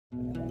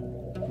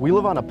We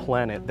live on a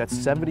planet that's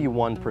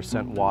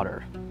 71%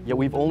 water, yet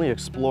we've only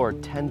explored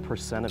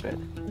 10% of it.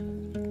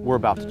 We're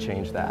about to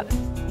change that.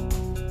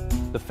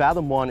 The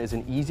Fathom 1 is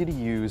an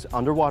easy-to-use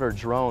underwater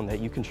drone that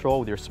you control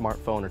with your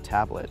smartphone or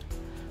tablet.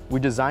 We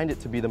designed it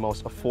to be the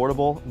most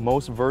affordable,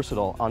 most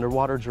versatile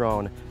underwater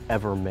drone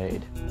ever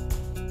made.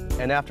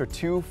 And after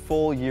 2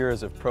 full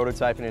years of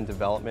prototyping and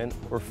development,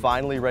 we're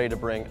finally ready to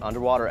bring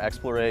underwater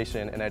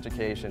exploration and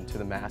education to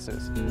the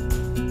masses.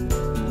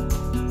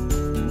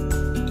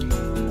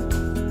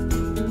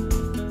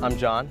 I'm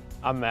John.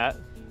 I'm Matt.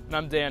 And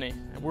I'm Danny.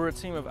 And we're a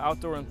team of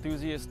outdoor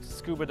enthusiasts,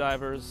 scuba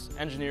divers,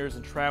 engineers,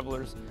 and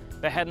travelers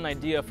that had an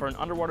idea for an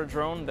underwater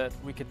drone that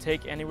we could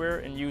take anywhere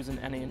and use in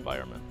any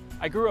environment.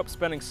 I grew up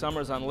spending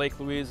summers on Lake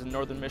Louise in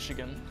northern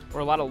Michigan,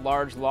 where a lot of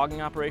large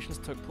logging operations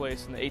took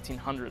place in the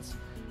 1800s.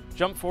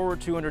 Jump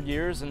forward 200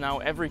 years and now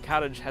every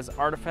cottage has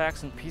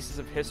artifacts and pieces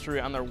of history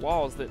on their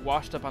walls that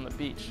washed up on the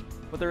beach.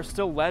 But there are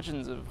still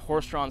legends of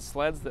horse-drawn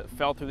sleds that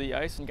fell through the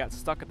ice and got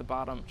stuck at the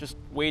bottom, just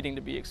waiting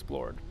to be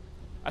explored.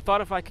 I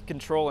thought if I could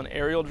control an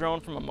aerial drone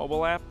from a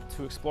mobile app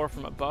to explore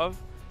from above,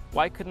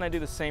 why couldn't I do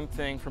the same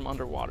thing from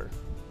underwater?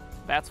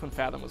 That's when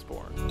Fathom was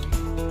born.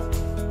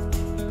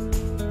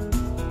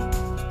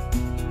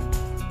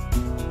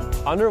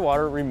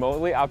 Underwater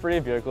remotely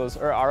operated vehicles,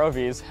 or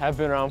ROVs, have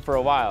been around for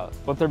a while,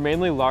 but they're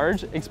mainly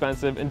large,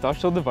 expensive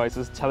industrial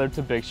devices tethered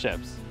to big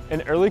ships.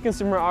 And early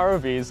consumer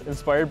ROVs,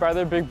 inspired by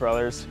their big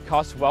brothers,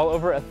 cost well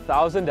over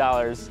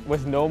 $1,000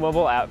 with no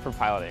mobile app for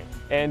piloting.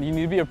 And you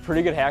need to be a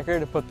pretty good hacker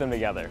to put them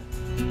together.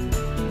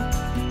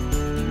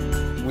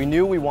 We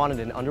knew we wanted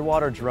an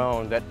underwater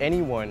drone that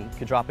anyone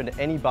could drop into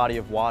any body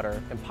of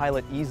water and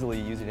pilot easily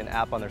using an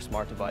app on their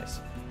smart device.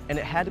 And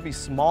it had to be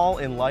small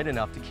and light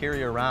enough to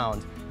carry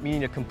around,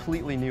 meaning a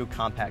completely new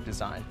compact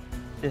design.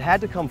 It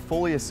had to come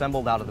fully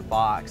assembled out of the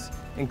box,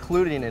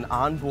 including an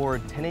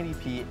onboard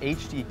 1080p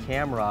HD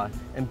camera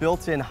and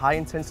built-in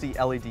high-intensity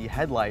LED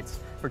headlights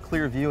for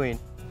clear viewing.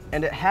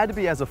 And it had to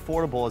be as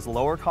affordable as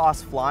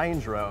lower-cost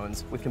flying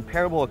drones with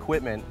comparable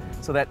equipment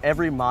so that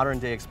every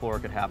modern-day explorer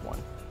could have one.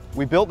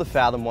 We built the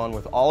Fathom 1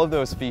 with all of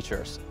those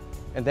features,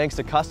 and thanks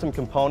to custom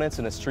components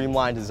and a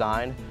streamlined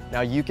design,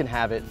 now you can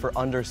have it for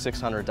under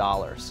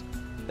 $600.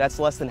 That's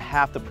less than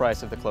half the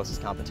price of the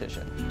closest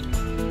competition.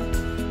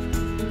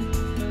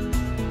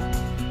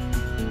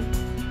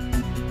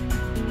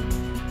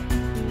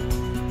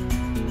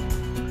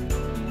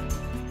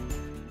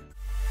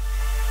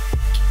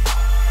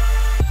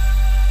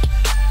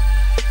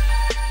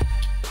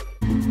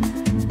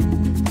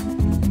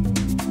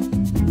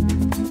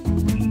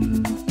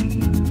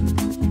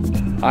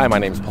 Hi, my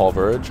name is Paul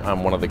Verge.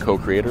 I'm one of the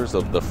co-creators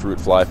of the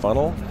Fruit Fly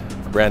Funnel,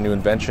 a brand new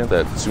invention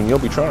that soon you'll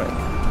be trying.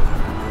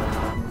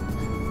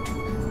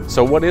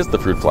 So what is the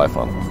Fruit Fly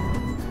Funnel?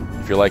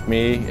 If you're like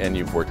me and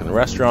you've worked in a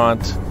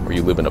restaurant, or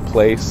you live in a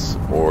place,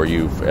 or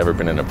you've ever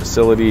been in a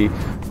facility,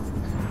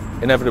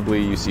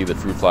 inevitably you see that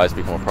fruit flies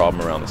become a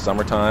problem around the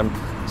summertime,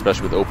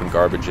 especially with open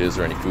garbages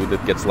or any food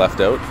that gets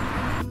left out.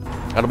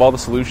 Out of all the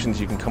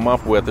solutions you can come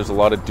up with, there's a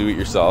lot of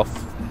do-it-yourself.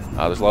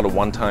 There's a lot of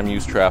one-time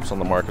use traps on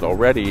the market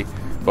already,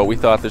 but we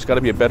thought there's got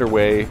to be a better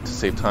way to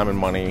save time and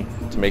money,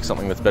 to make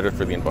something that's better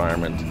for the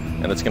environment,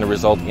 and that's going to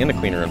result in a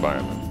cleaner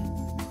environment.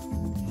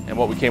 And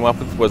what we came up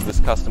with was this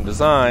custom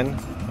design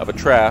of a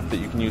trap that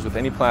you can use with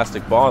any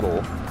plastic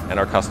bottle and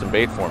our custom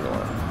bait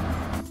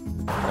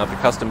formula. Now the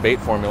custom bait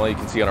formula you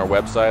can see on our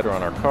website or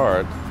on our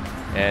card,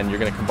 and you're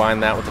going to combine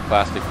that with the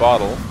plastic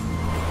bottle,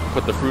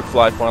 put the fruit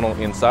fly funnel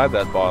inside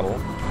that bottle,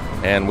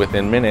 and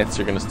within minutes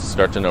you're going to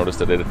start to notice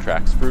that it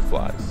attracts fruit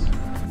flies.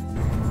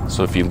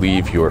 So if you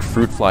leave your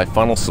fruit fly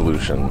funnel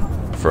solution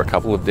for a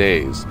couple of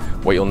days,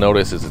 what you'll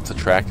notice is it's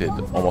attracted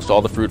almost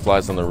all the fruit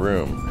flies in the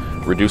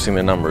room, reducing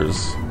their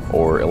numbers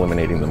or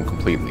eliminating them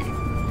completely.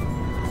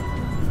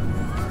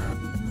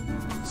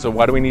 So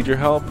why do we need your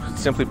help?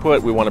 Simply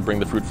put, we want to bring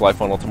the fruit fly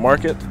funnel to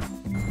market.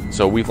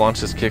 So we've launched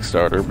this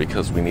Kickstarter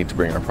because we need to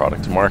bring our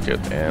product to market,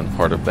 and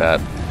part of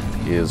that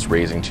is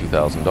raising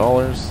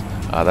 $2,000.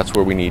 That's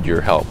where we need your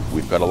help.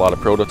 We've got a lot of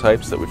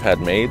prototypes that we've had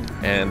made,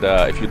 and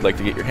if you'd like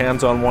to get your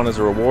hands on one as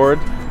a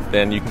reward,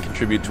 then you can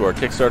contribute to our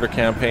Kickstarter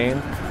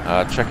campaign.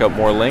 Check out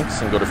more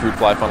links and go to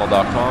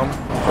fruitflyfunnel.com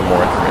for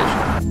more information.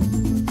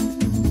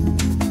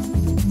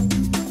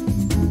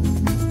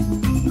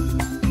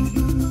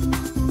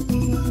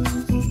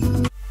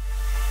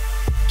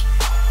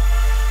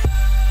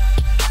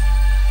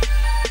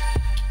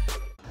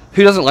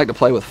 Who doesn't like to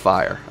play with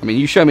fire? I mean,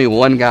 you show me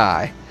one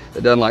guy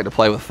that doesn't like to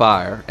play with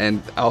fire,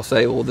 and I'll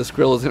say, well, this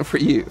grill isn't for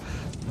you.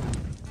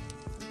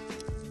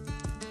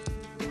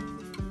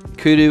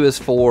 Kudu is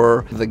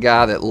for the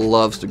guy that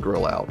loves to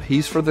grill out.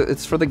 It's for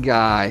the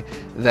guy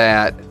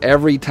that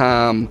every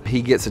time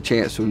he gets a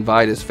chance to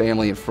invite his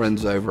family and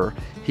friends over,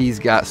 he's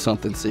got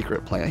something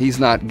secret planned. He's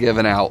not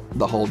giving out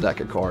the whole deck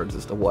of cards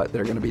as to what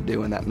they're going to be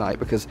doing that night,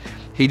 because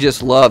he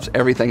just loves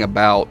everything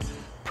about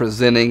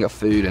presenting a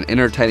food and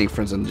entertaining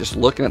friends and just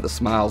looking at the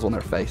smiles on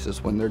their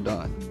faces when they're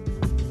done.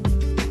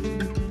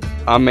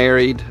 I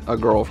married a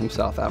girl from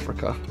South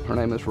Africa. Her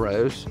name is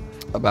Rose.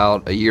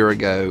 About a year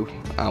ago,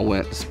 I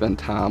went to spend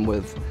time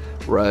with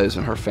Rose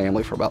and her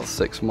family for about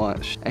 6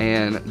 months.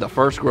 And the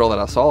first grill that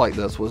I saw like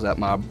this was at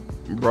my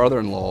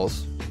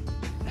brother-in-law's.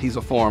 He's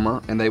a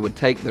farmer, and they would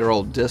take their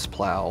old disc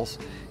plows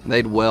and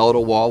they'd weld a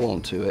wall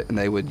onto it, and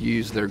they would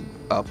use their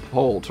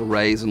pole to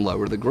raise and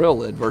lower the grill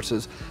lid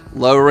versus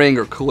lowering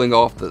or cooling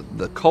off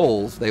the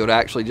coals. They would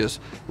actually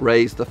just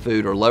raise the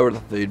food or lower the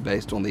food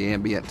based on the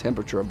ambient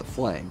temperature of the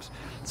flames.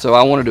 So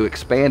I wanted to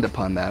expand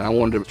upon that. I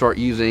wanted to start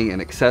using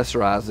and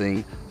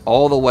accessorizing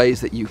all the ways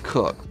that you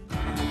cook.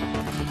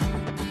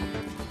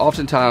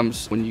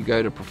 Oftentimes when you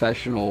go to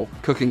professional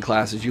cooking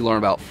classes, you learn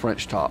about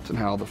French tops and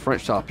how the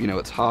French top,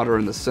 it's hotter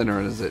in the center,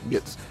 and as it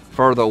gets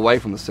further away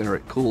from the center,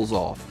 it cools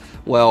off.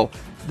 Well,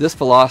 this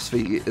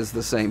philosophy is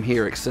the same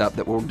here, except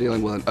that we're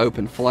dealing with an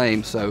open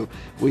flame, so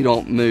we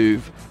don't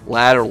move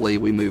laterally,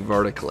 we move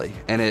vertically.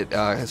 And it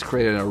has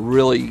created a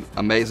really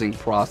amazing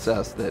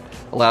process that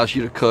allows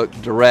you to cook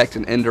direct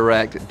and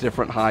indirect at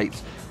different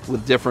heights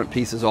with different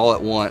pieces all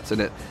at once, and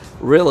it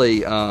really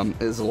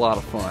is a lot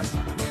of fun.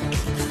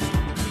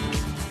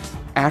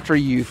 After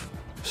you've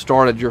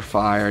started your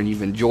fire and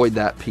you've enjoyed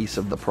that piece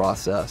of the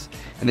process,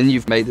 and then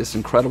you've made this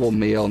incredible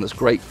meal and this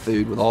great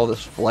food with all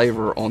this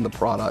flavor on the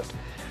product,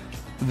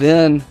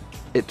 then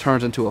it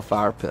turns into a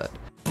fire pit.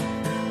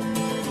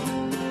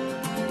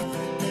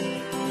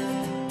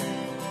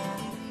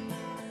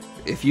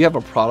 If you have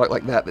a product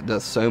like that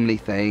does so many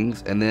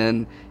things and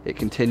then it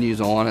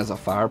continues on as a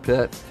fire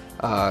pit,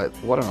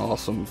 what an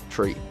awesome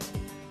treat.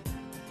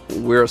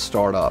 We're a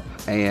startup,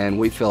 and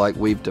we feel like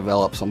we've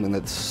developed something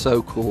that's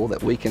so cool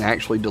that we can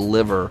actually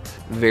deliver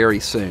very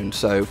soon.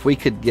 So if we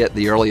could get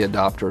the early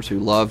adopters who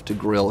love to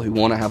grill, who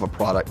want to have a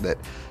product that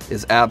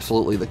is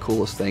absolutely the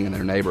coolest thing in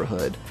their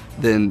neighborhood,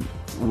 then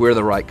we're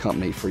the right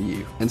company for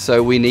you. And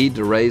so we need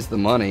to raise the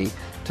money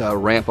to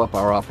ramp up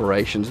our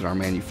operations and our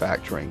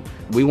manufacturing.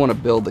 We want to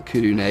build the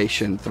Kudu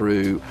Nation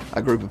through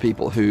a group of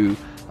people who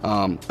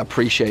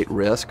appreciate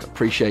risk,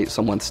 appreciate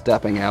someone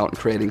stepping out and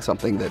creating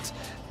something that's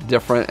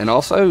different, and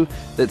also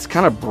that's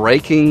kind of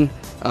breaking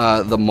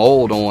the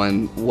mold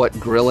on what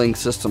grilling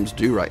systems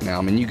do right now.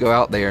 I mean, you go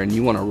out there and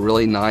you want a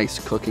really nice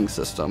cooking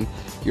system,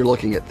 you're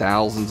looking at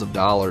thousands of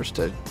dollars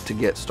to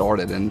get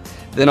started, and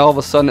then all of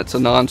a sudden it's a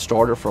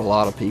non-starter for a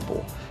lot of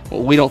people.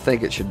 Well, we don't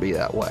think it should be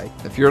that way.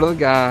 If you're the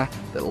guy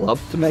that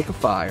loves to make a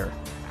fire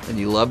and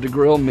you love to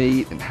grill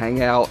meat and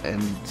hang out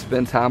and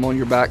spend time on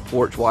your back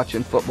porch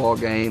watching football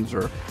games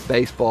or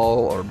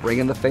baseball or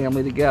bringing the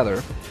family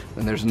together,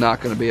 then there's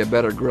not going to be a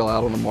better grill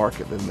out on the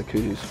market than the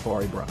Kudu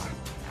Safari Bri.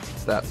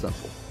 It's that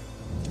simple.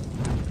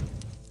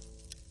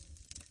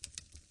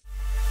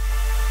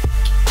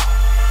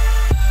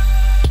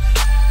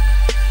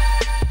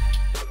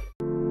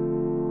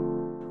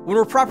 When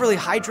we're properly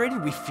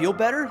hydrated, we feel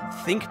better,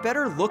 think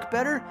better, look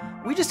better.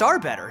 We just are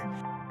better.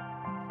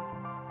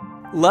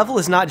 Level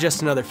is not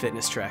just another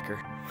fitness tracker.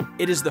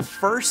 It is the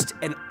first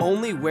and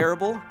only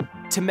wearable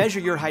to measure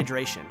your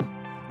hydration,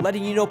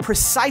 letting you know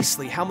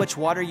precisely how much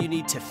water you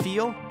need to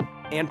feel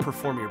and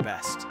perform your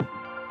best.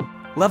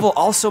 Level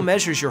also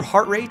measures your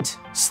heart rate,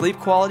 sleep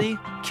quality,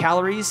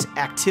 calories,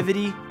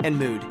 activity, and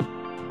mood,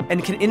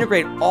 and can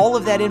integrate all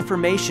of that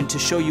information to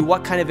show you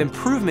what kind of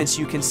improvements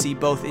you can see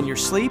both in your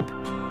sleep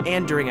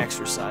and during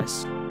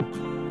exercise.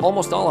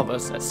 Almost all of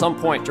us at some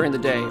point during the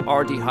day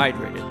are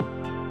dehydrated.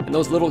 And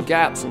those little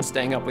gaps in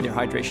staying up with your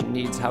hydration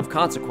needs have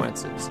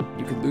consequences.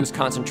 You could lose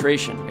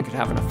concentration, it could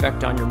have an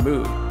effect on your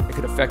mood, it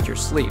could affect your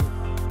sleep.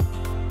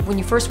 When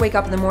you first wake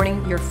up in the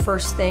morning, your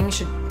first thing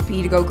should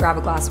be to go grab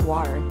a glass of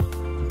water.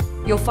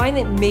 You'll find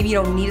that maybe you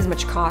don't need as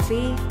much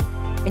coffee,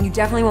 and you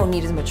definitely won't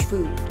need as much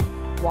food.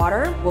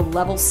 Water will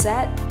level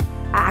set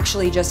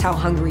actually just how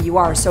hungry you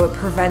are, so it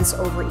prevents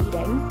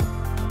overeating.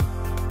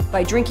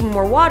 By drinking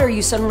more water,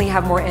 you suddenly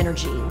have more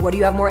energy. What do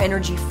you have more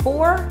energy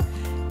for?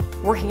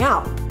 Working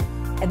out.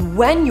 And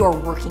when you're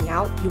working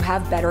out, you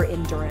have better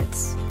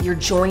endurance. Your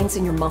joints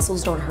and your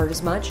muscles don't hurt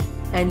as much,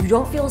 and you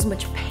don't feel as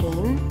much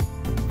pain.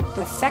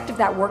 The effect of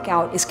that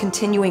workout is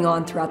continuing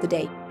on throughout the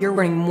day. You're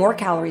burning more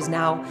calories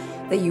now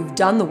that you've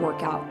done the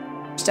workout.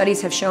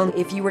 Studies have shown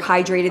if you were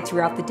hydrated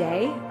throughout the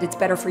day, it's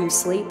better for your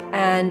sleep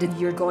and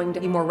you're going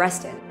to be more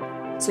rested.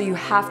 So you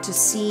have to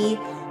see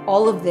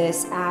all of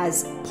this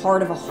as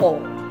part of a whole.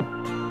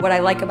 What I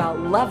like about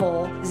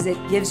Level is it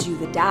gives you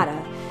the data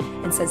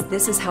and says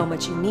this is how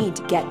much you need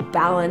to get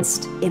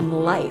balanced in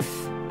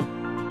life.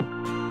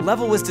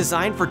 Level was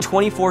designed for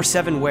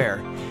 24/7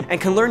 wear and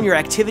can learn your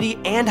activity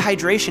and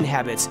hydration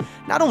habits,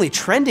 not only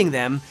trending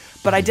them,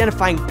 but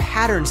identifying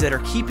patterns that are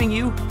keeping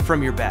you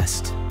from your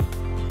best.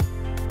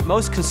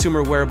 Most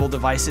consumer wearable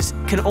devices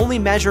can only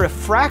measure a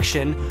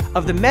fraction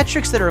of the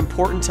metrics that are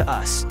important to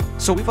us,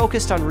 so we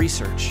focused on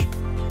research.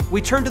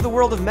 We turned to the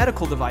world of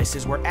medical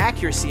devices where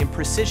accuracy and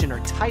precision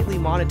are tightly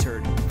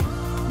monitored.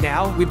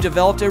 Now, we've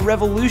developed a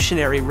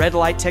revolutionary red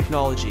light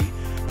technology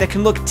that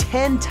can look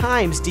 10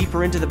 times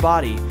deeper into the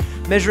body,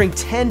 measuring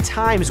 10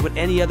 times what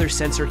any other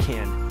sensor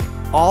can,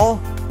 all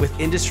with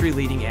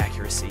industry-leading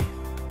accuracy.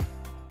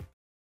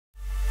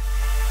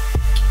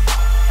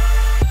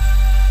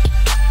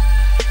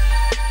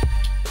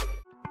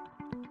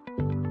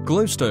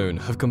 Glowstone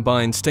have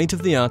combined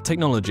state-of-the-art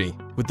technology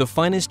with the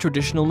finest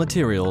traditional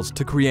materials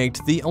to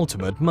create the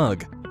ultimate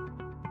mug.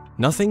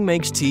 Nothing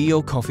makes tea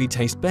or coffee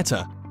taste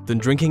better than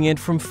drinking it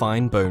from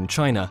fine bone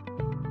china.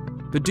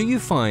 But do you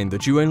find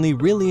that you only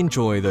really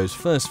enjoy those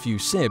first few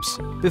sips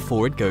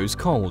before it goes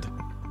cold?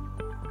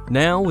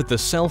 Now with the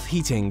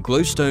self-heating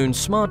Glowstone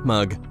Smart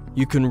Mug,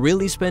 you can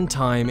really spend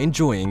time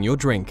enjoying your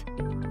drink.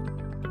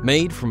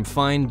 Made from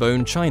fine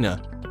bone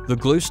china, the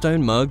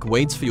Glowstone mug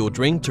waits for your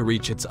drink to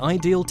reach its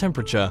ideal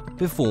temperature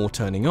before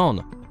turning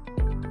on.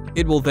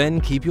 It will then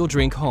keep your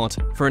drink hot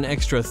for an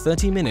extra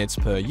 30 minutes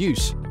per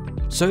use,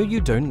 so you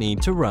don't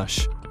need to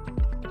rush.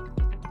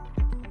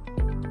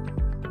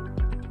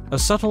 A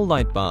subtle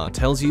light bar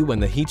tells you when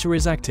the heater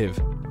is active.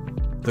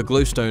 The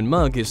Glowstone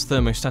mug is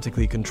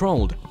thermostatically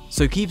controlled,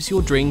 so keeps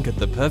your drink at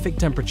the perfect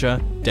temperature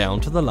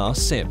down to the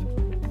last sip,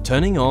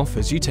 turning off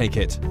as you take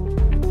it.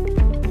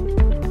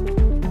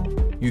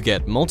 You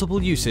get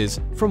multiple uses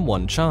from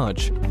one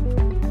charge.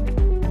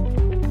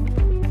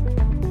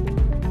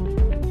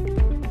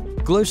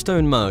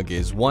 Glowstone mug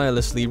is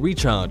wirelessly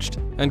recharged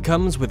and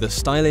comes with a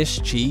stylish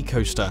Qi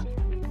coaster,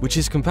 which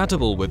is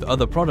compatible with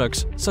other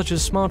products such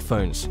as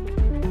smartphones.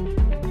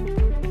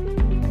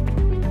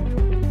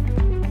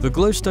 The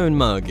Glowstone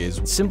mug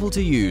is simple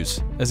to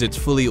use as it's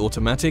fully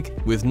automatic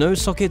with no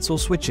sockets or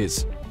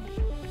switches.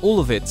 All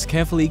of its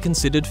carefully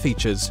considered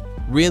features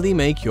really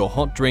make your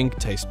hot drink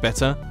taste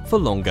better for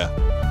longer.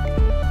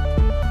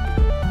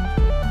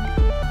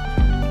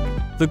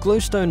 The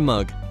Glowstone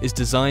mug is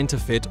designed to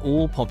fit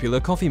all popular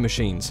coffee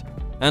machines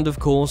and of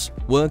course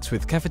works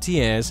with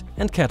cafetières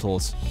and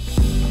kettles.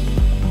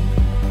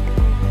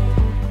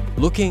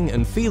 Looking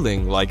and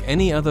feeling like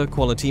any other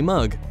quality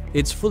mug,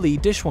 it's fully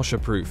dishwasher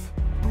proof.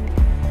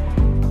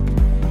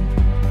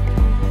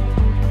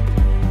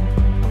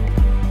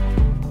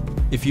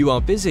 If you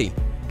are busy,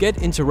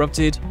 get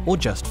interrupted or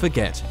just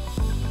forget,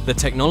 the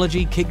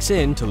technology kicks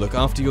in to look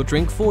after your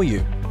drink for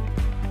you,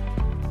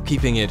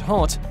 keeping it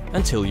hot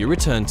until you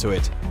return to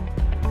it.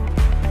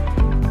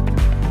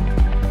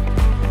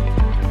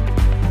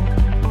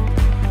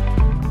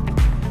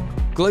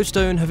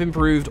 Glowstone have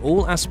improved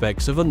all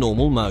aspects of a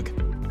normal mug,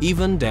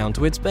 even down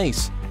to its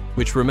base,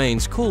 which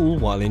remains cool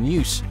while in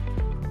use.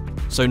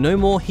 So no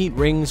more heat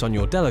rings on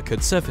your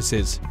delicate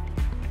surfaces.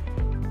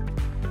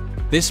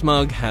 This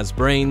mug has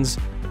brains,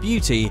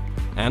 beauty,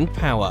 and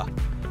power,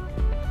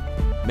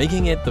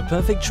 making it the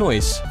perfect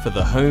choice for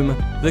the home,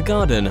 the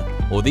garden,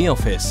 or the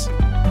office.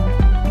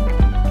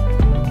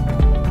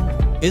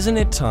 Isn't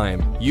it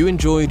time you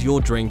enjoyed your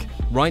drink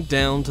right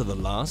down to the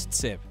last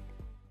sip?